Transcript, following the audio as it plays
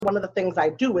one of the things I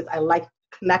do is I like to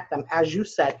connect them, as you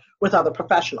said, with other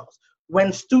professionals.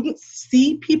 When students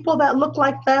see people that look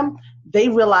like them, they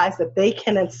realize that they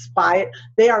can inspire,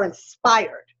 they are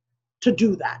inspired to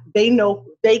do that. They know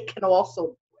they can also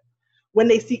do it. When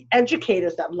they see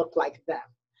educators that look like them,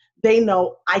 they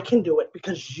know I can do it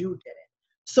because you did it.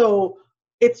 So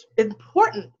it's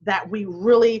important that we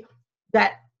really,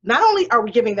 that not only are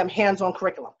we giving them hands-on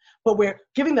curriculum, but we're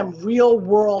giving them real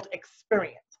world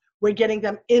experience. We're getting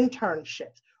them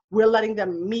internships. We're letting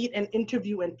them meet and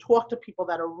interview and talk to people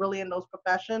that are really in those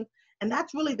professions. And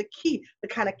that's really the key to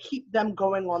kind of keep them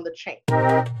going on the chain.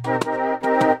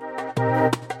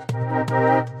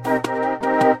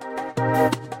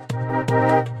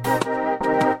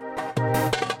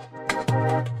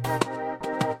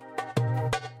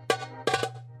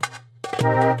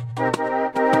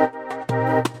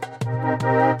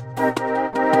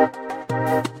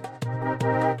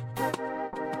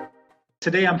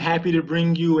 Today, I'm happy to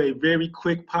bring you a very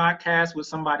quick podcast with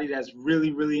somebody that's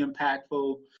really, really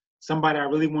impactful, somebody I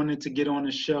really wanted to get on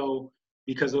the show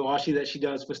because of all that she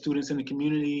does for students in the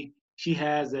community. She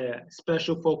has a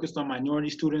special focus on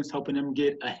minority students, helping them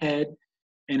get ahead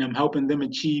and helping them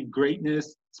achieve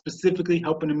greatness, specifically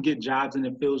helping them get jobs in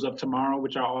the fields of tomorrow,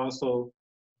 which are also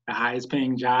the highest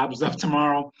paying jobs of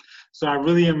tomorrow. So I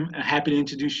really am happy to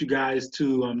introduce you guys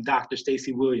to Dr.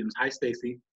 Stacey Williams. Hi,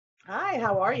 Stacey. Hi,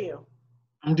 how are you?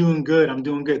 I'm doing good. I'm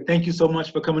doing good. Thank you so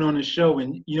much for coming on the show.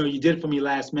 And, you know, you did it for me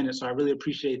last minute, so I really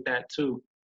appreciate that, too.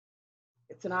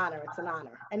 It's an honor. It's an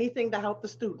honor. Anything to help the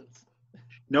students.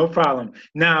 No problem.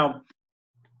 Now,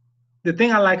 the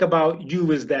thing I like about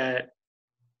you is that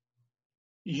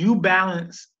you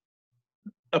balance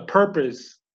a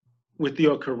purpose with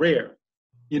your career,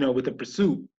 you know, with the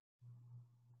pursuit.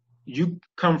 You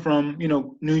come from, you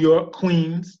know, New York,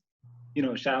 Queens, you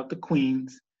know, shout out to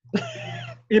Queens.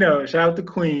 Shout out to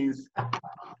Queens.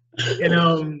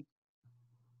 And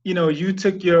you know, you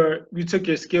took your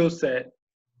skill set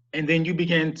and then you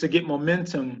began to get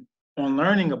momentum on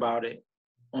learning about it,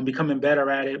 on becoming better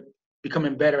at it,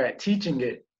 becoming better at teaching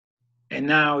it. And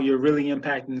now you're really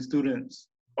impacting students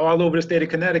all over the state of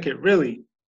Connecticut, really.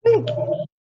 Thank you.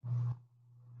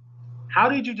 How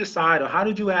did you decide, or how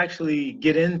did you actually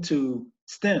get into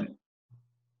STEM?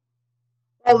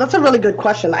 Well, that's a really good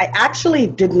question. I actually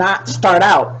did not start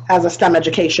out as a STEM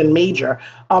education major,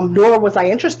 nor was I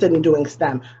interested in doing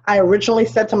STEM. I originally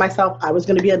said to myself I was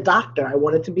going to be a doctor. I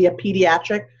wanted to be a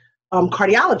pediatric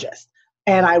cardiologist.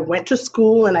 And I went to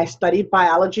school and I studied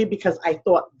biology because I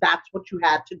thought that's what you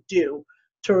had to do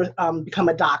to become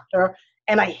a doctor.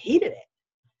 And I hated it.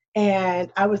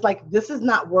 And I was like, this is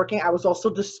not working. I was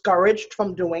also discouraged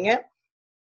from doing it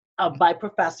by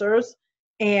professors.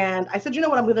 And I said, you know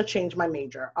what, I'm going to change my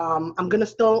major. I'm going to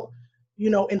still,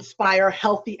 you know, inspire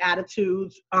healthy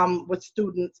attitudes with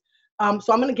students.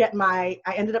 So I'm going to I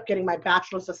ended up getting my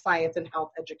Bachelor's of Science in Health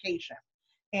Education.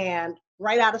 And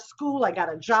right out of school, I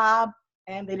got a job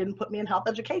and they didn't put me in health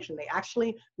education. They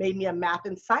actually made me a math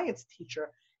and science teacher.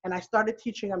 And I started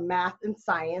teaching a math and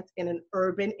science in an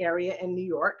urban area in New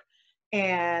York.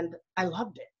 And I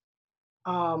loved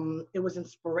it. It was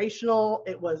inspirational.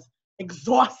 It was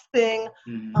exhausting.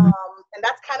 Mm-hmm. And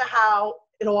that's kind of how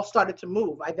it all started to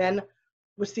move. I then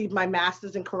received my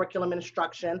master's in curriculum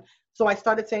instruction. So I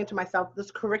started saying to myself, this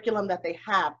curriculum that they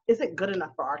have isn't good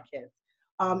enough for our kids.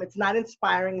 It's not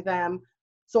inspiring them.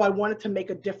 So I wanted to make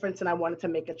a difference and I wanted to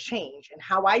make a change. And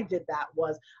how I did that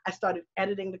was I started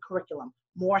editing the curriculum,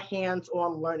 more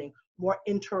hands-on learning, more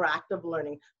interactive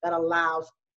learning that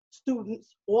allows students,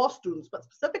 all students, but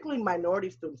specifically minority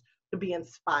students, to be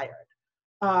inspired.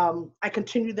 I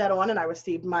continued that on and I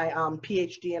received my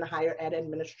PhD in higher ed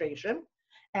administration.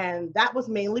 And that was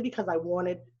mainly because I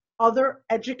wanted other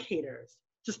educators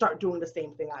to start doing the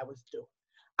same thing I was doing.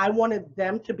 I wanted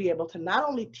them to be able to not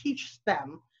only teach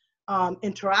STEM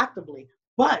interactively,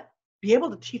 but be able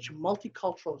to teach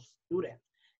multicultural students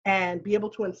and be able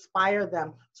to inspire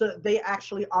them so that they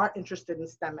actually are interested in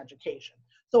STEM education.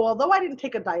 So although I didn't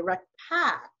take a direct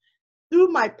path, through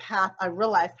my path, I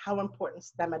realized how important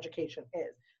STEM education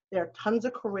is. There are tons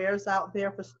of careers out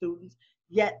there for students,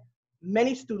 yet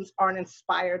many students aren't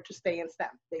inspired to stay in STEM.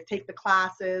 They take the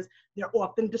classes, they're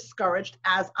often discouraged,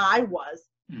 as I was,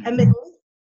 and they leave.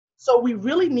 So we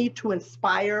really need to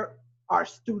inspire our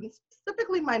students,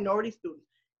 specifically minority students,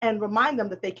 and remind them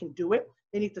that they can do it.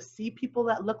 They need to see people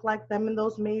that look like them in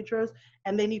those majors,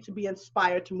 and they need to be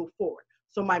inspired to move forward.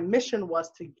 So my mission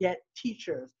was to get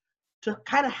teachers to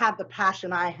kind of have the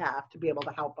passion I have to be able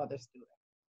to help other students.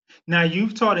 Now,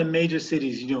 you've taught in major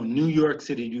cities, you know, New York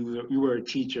City, you were a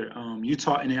teacher. You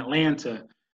taught in Atlanta,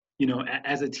 you know,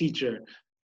 as a teacher.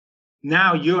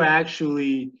 now you're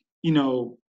actually, you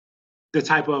know, the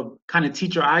type of kind of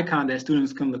teacher icon that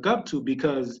students can look up to,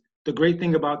 because the great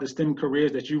thing about the STEM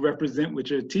careers that you represent with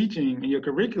your teaching and your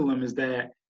curriculum is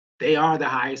that they are the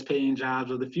highest paying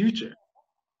jobs of the future,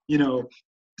 you know.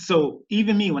 So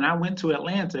even me, when I went to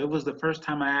Atlanta, it was the first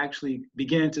time I actually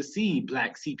began to see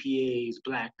Black CPAs,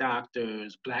 Black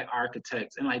doctors, Black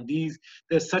architects, and like these,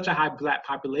 there's such a high Black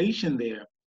population there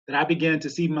that I began to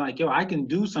see, like, yo, I can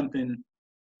do something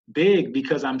big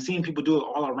because I'm seeing people do it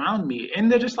all around me,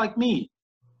 and they're just like me.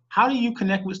 How do you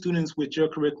connect with students with your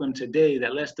curriculum today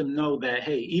that lets them know that,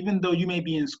 hey, even though you may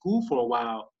be in school for a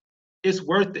while, it's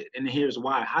worth it, and here's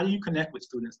why? How do you connect with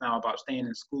students now about staying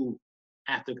in school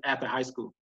after high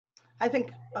school? I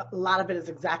think a lot of it is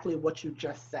exactly what you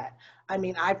just said. I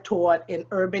mean, I've taught in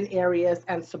urban areas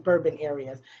and suburban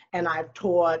areas, and I've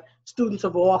taught students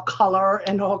of all color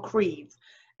and all creeds.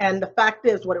 And the fact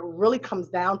is, what it really comes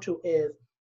down to is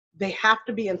they have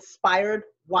to be inspired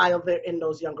while they're in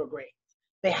those younger grades.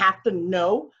 They have to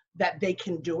know that they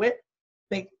can do it.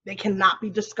 They cannot be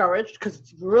discouraged, because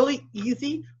it's really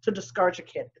easy to discourage a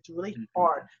kid. It's really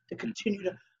hard to continue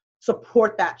to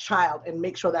support that child and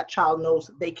make sure that child knows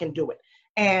they can do it.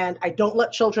 And I don't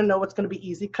let children know it's going to be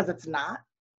easy, because it's not.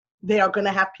 They are going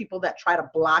to have people that try to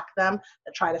block them,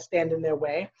 that try to stand in their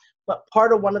way. But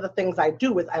part of one of the things I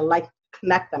do is I like to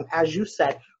connect them, as you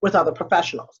said, with other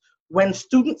professionals. When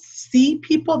students see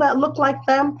people that look like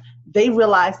them, they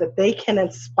realize that they can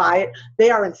inspire,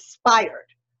 they are inspired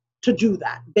to do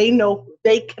that. They know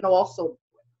they can also do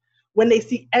it. When they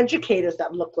see educators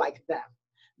that look like them,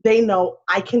 they know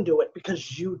I can do it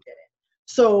because you did it.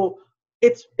 So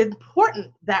it's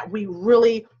important that we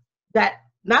really, that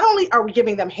not only are we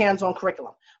giving them hands-on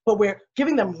curriculum, but we're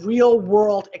giving them real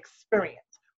world experience.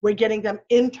 We're getting them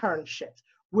internships.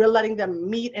 We're letting them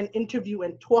meet and interview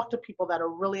and talk to people that are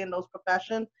really in those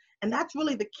professions. And that's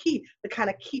really the key to kind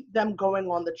of keep them going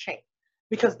on the chain.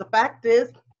 Because the fact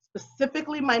is,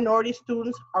 specifically minority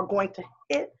students are going to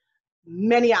hit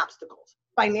many obstacles,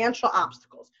 financial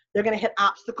obstacles. They're going to hit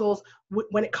obstacles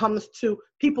when it comes to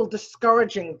people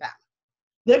discouraging them.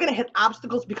 They're going to hit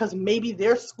obstacles because maybe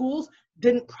their schools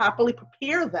didn't properly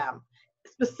prepare them,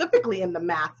 specifically in the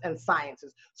math and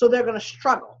sciences. So they're going to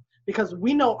struggle, because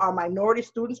we know our minority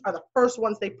students are the first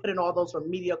ones they put in all those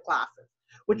remedial classes,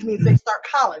 which means they start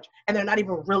college and they're not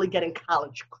even really getting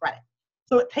college credit.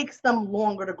 So it takes them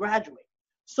longer to graduate.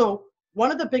 So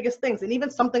one of the biggest things, and even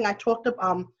something I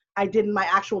did in my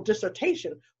actual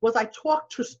dissertation, was I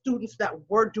talked to students that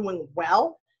were doing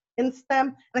well in STEM.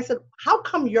 And I said, how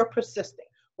come you're persisting?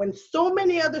 When so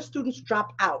many other students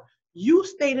drop out, you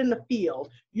stayed in the field,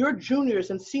 you're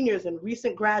juniors and seniors and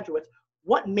recent graduates.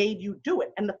 What made you do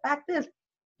it? And the fact is,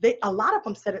 a lot of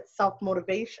them said it's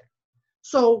self-motivation.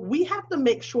 So we have to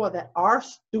make sure that our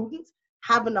students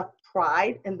have enough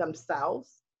pride in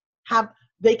themselves,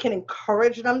 they can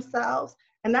encourage themselves,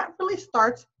 and that really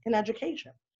starts in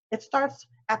education. It starts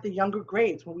at the younger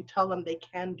grades when we tell them they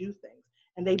can do things,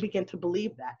 and they begin to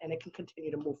believe that, and it can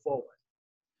continue to move forward.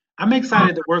 I'm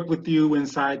excited to work with you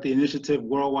inside the initiative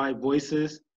Worldwide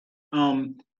Voices.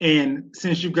 And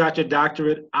since you got your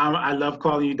doctorate, I love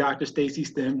calling you Dr. Stacy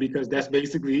STEM, because that's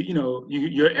basically, you know,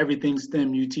 you're everything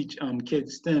STEM. You teach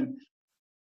kids STEM.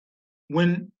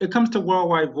 When it comes to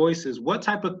Worldwide Voices, what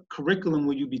type of curriculum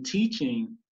will you be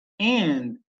teaching?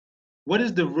 And what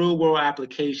is the real world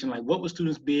application? Like, what will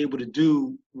students be able to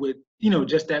do with, you know,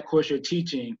 just that course you're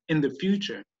teaching in the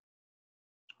future?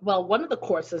 Well, one of the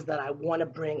courses that I want to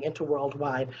bring into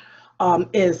Worldwide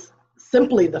is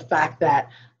simply the fact that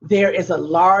there is a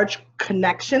large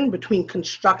connection between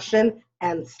construction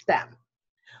and STEM.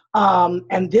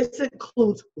 And this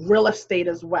includes real estate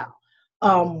as well.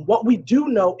 What we do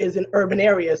know is in urban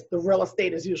areas, the real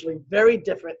estate is usually very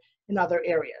different in other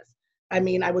areas. I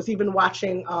mean, I was even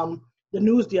watching the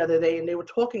news the other day, and they were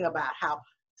talking about how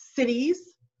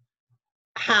cities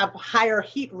have higher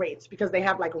heat rates because they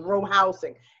have like row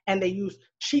housing, and they use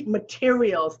cheap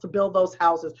materials to build those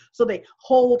houses. So they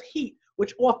hold heat,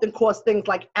 which often cause things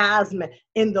like asthma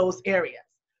in those areas.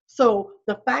 So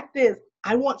the fact is,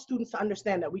 I want students to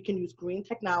understand that we can use green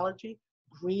technology,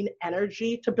 green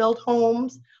energy to build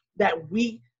homes, that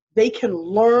they can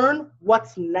learn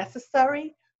what's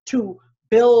necessary to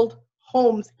build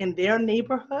homes in their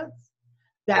neighborhoods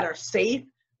that are safe,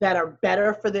 that are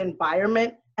better for the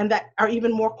environment, and that are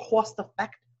even more cost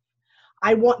effective.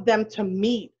 I want them to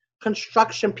meet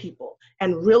construction people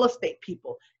and real estate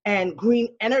people and green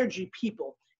energy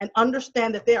people, and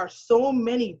understand that there are so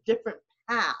many different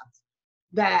paths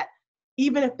that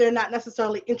even if they're not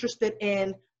necessarily interested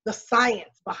in the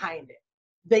science behind it,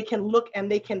 they can look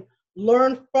and they can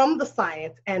learn from the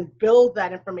science and build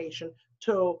that information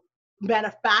to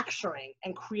manufacturing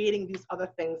and creating these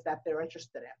other things that they're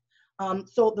interested in.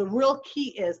 So the real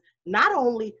key is not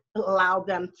only to allow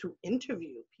them to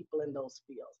interview people in those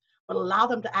fields, but allow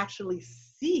them to actually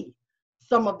see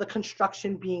some of the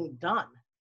construction being done.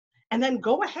 And then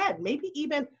go ahead, maybe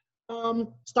even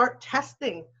start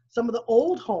testing some of the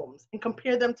old homes and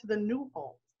compare them to the new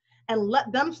homes, and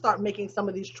let them start making some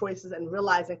of these choices and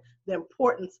realizing the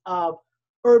importance of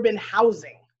urban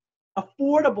housing,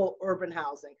 affordable urban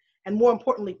housing, and more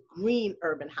importantly, green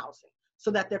urban housing,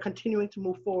 so that they're continuing to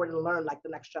move forward and learn like the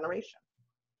next generation.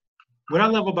 What I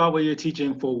love about what you're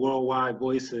teaching for Worldwide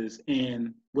Voices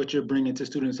and what you're bringing to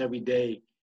students every day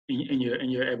in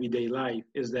your everyday life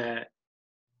is that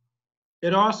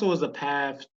it also is a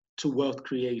path to wealth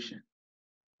creation.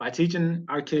 By teaching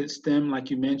our kids STEM, like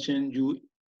you mentioned, you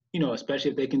know,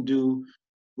 especially if they can do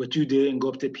what you did and go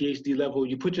up to PhD level,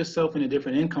 you put yourself in a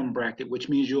different income bracket, which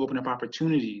means you open up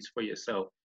opportunities for yourself.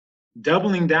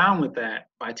 Doubling down with that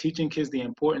by teaching kids the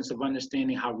importance of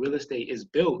understanding how real estate is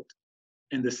built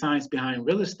and the science behind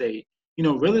real estate. You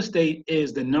know, real estate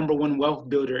is the #1 wealth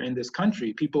builder in this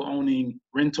country. People owning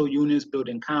rental units,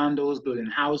 building condos, building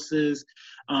houses,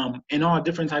 and all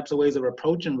different types of ways of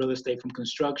approaching real estate, from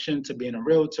construction to being a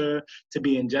realtor to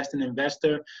being just an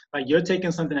investor. Like, you're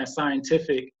taking something that's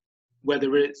scientific,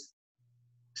 whether it's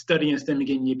studying STEM and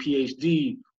getting your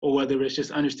PhD, or whether it's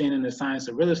just understanding the science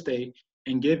of real estate,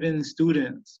 and giving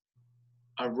students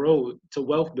a road to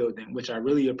wealth building, which I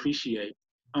really appreciate.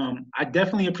 I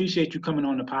definitely appreciate you coming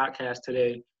on the podcast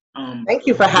today. Thank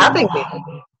you for having me.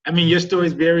 I mean, your story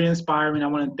is very inspiring. I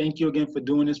want to thank you again for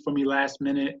doing this for me last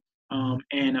minute.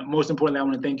 And most importantly, I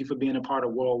want to thank you for being a part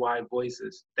of Worldwide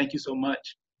Voices. Thank you so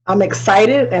much. I'm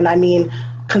excited, and I mean,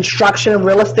 construction and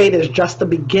real estate is just the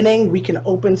beginning. We can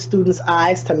open students'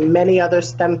 eyes to many other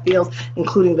STEM fields,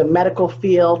 including the medical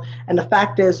field. And the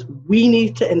fact is, we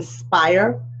need to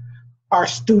inspire our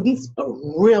students, but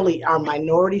really our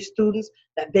minority students,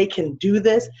 that they can do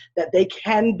this, that they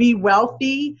can be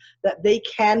wealthy, that they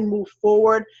can move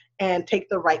forward and take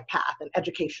the right path. And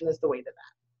education is the way to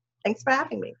that. Thanks for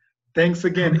having me. Thanks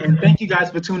again, and thank you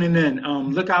guys for tuning in.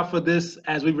 Look out for this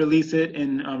as we release it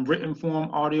in written form,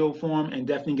 audio form, and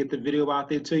definitely get the video out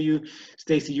there to you.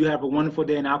 Stacey, you have a wonderful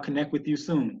day, and I'll connect with you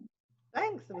soon.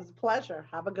 Thanks. It was a pleasure.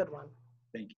 Have a good one.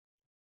 Thank you.